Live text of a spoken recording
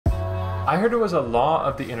I heard it was a law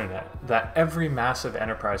of the internet that every massive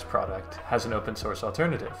enterprise product has an open source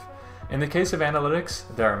alternative. In the case of analytics,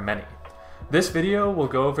 there are many. This video will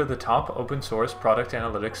go over the top open source product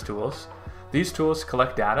analytics tools. These tools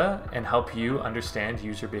collect data and help you understand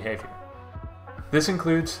user behavior. This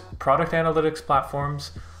includes product analytics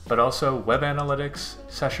platforms, but also web analytics,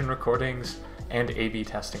 session recordings, and A/B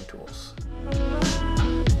testing tools.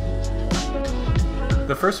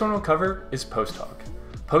 The first one we'll cover is PostHog.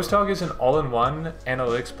 PostHog is an all-in-one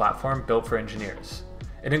analytics platform built for engineers.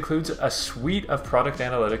 It includes a suite of product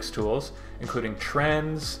analytics tools, including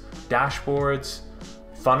trends, dashboards,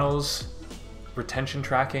 funnels, retention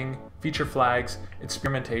tracking, feature flags,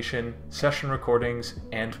 experimentation, session recordings,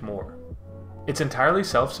 and more. It's entirely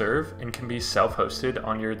self-serve and can be self-hosted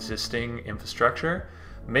on your existing infrastructure,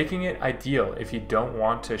 making it ideal if you don't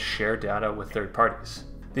want to share data with third parties.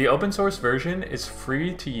 The open source version is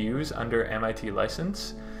free to use under MIT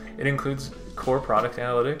license. It includes core product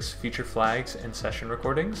analytics, feature flags, and session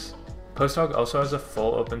recordings. PostHog also has a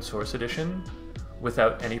full open source edition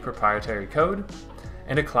without any proprietary code,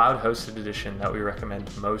 and a cloud-hosted edition that we recommend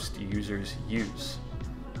most users use.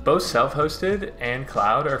 Both self-hosted and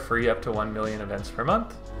cloud are free up to 1 million events per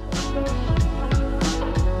month.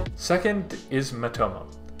 Second is Matomo.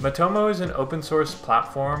 Matomo is an open source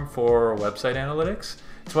platform for website analytics.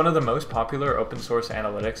 It's one of the most popular open source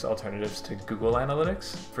analytics alternatives to Google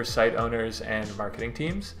Analytics for site owners and marketing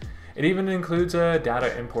teams. It even includes a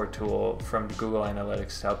data import tool from Google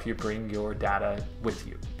Analytics to help you bring your data with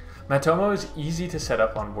you. Matomo is easy to set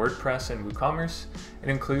up on WordPress and WooCommerce. It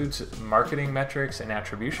includes marketing metrics and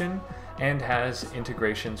attribution and has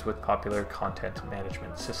integrations with popular content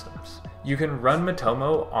management systems. You can run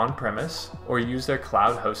Matomo on-premise or use their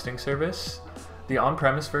cloud hosting service. The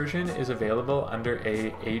on-premise version is available under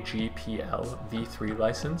a AGPL v3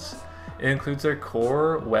 license. It includes their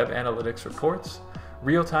core web analytics reports,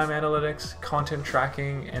 real-time analytics, content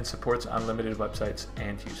tracking, and supports unlimited websites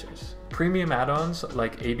and users. Premium add-ons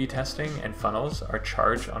like A/B testing and funnels are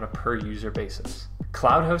charged on a per-user basis.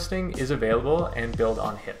 Cloud hosting is available and built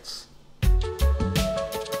on hits.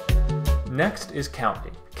 Next is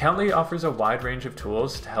Countly. Countly offers a wide range of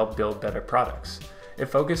tools to help build better products. It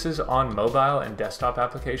focuses on mobile and desktop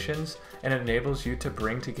applications and enables you to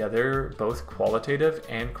bring together both qualitative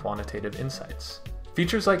and quantitative insights.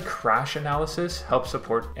 Features like crash analysis help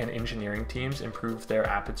support and engineering teams improve their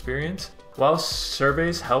app experience, while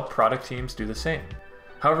surveys help product teams do the same.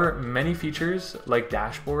 However, many features like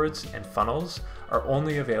dashboards and funnels are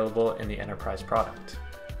only available in the enterprise product.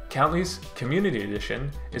 Countly's Community Edition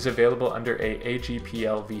is available under a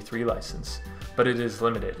AGPL v3 license, but it is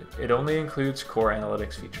limited. It only includes core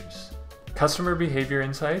analytics features. Customer behavior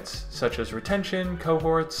insights, such as retention,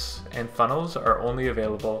 cohorts, and funnels, are only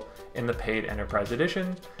available in the paid Enterprise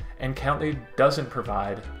Edition, and Countly doesn't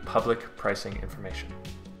provide public pricing information.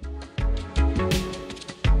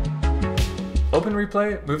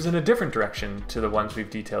 OpenReplay moves in a different direction to the ones we've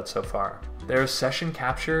detailed so far. They're a session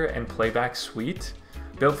capture and playback suite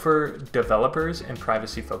built for developers and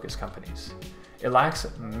privacy-focused companies. It lacks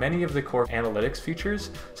many of the core analytics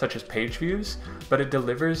features, such as page views, but it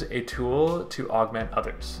delivers a tool to augment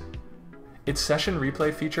others. Its session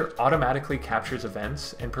replay feature automatically captures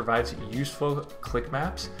events and provides useful click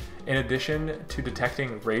maps in addition to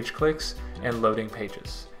detecting rage clicks and loading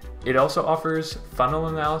pages. It also offers funnel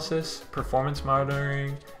analysis, performance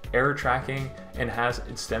monitoring, error tracking, and has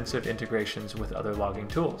extensive integrations with other logging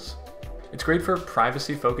tools. It's great for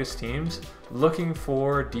privacy-focused teams looking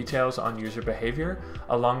for details on user behavior,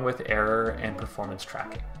 along with error and performance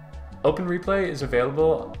tracking. OpenReplay is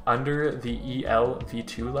available under the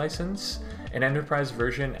EL-v2 license. An enterprise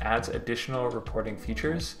version adds additional reporting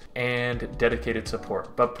features and dedicated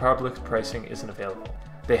support, but public pricing isn't available.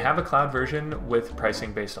 They have a cloud version with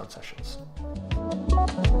pricing based on sessions.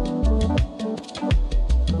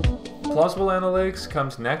 Plausible Analytics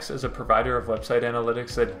comes next as a provider of website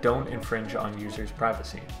analytics that don't infringe on users'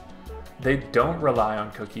 privacy. They don't rely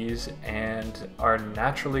on cookies and are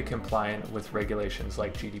naturally compliant with regulations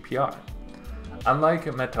like GDPR. Unlike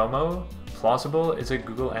Matomo, Plausible is a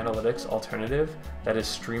Google Analytics alternative that is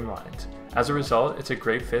streamlined. As a result, it's a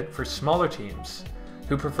great fit for smaller teams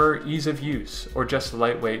who prefer ease of use or just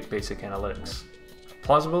lightweight basic analytics.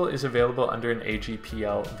 Plausible is available under an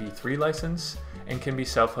AGPL v3 license and can be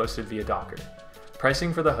self-hosted via Docker.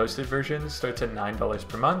 Pricing for the hosted version starts at $9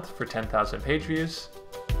 per month for 10,000 page views.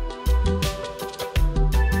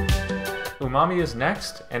 Umami is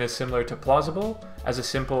next and is similar to Plausible as a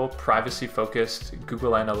simple privacy-focused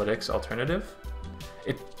Google Analytics alternative.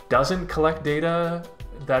 It doesn't collect data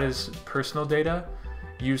that is personal data,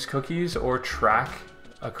 use cookies, or track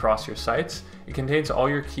across your sites. It contains all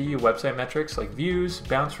your key website metrics like views,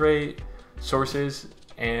 bounce rate, sources,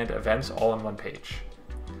 and events all in one page.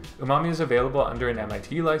 Umami is available under an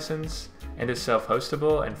MIT license and is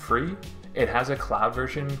self-hostable and free. It has a cloud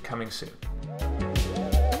version coming soon.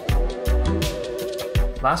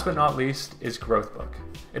 Last but not least is Growthbook.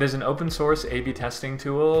 It is an open source A/B testing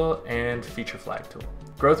tool and feature flag tool.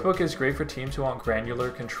 Growthbook is great for teams who want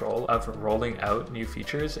granular control of rolling out new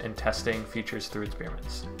features and testing features through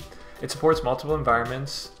experiments. It supports multiple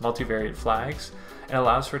environments, multivariate flags, and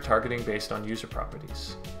allows for targeting based on user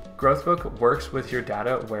properties. Growthbook works with your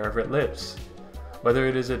data wherever it lives, whether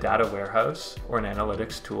it is a data warehouse or an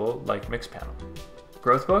analytics tool like Mixpanel.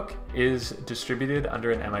 Growthbook is distributed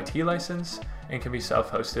under an MIT license and can be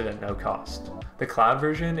self-hosted at no cost. The cloud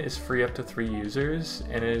version is free up to 3 users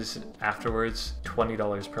and is afterwards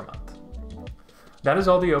 $20 per month. That is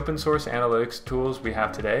all the open source analytics tools we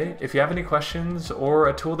have today. If you have any questions or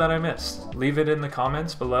a tool that I missed, leave it in the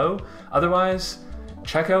comments below. Otherwise,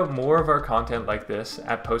 check out more of our content like this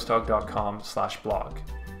at posthog.com/blog.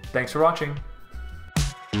 Thanks for watching.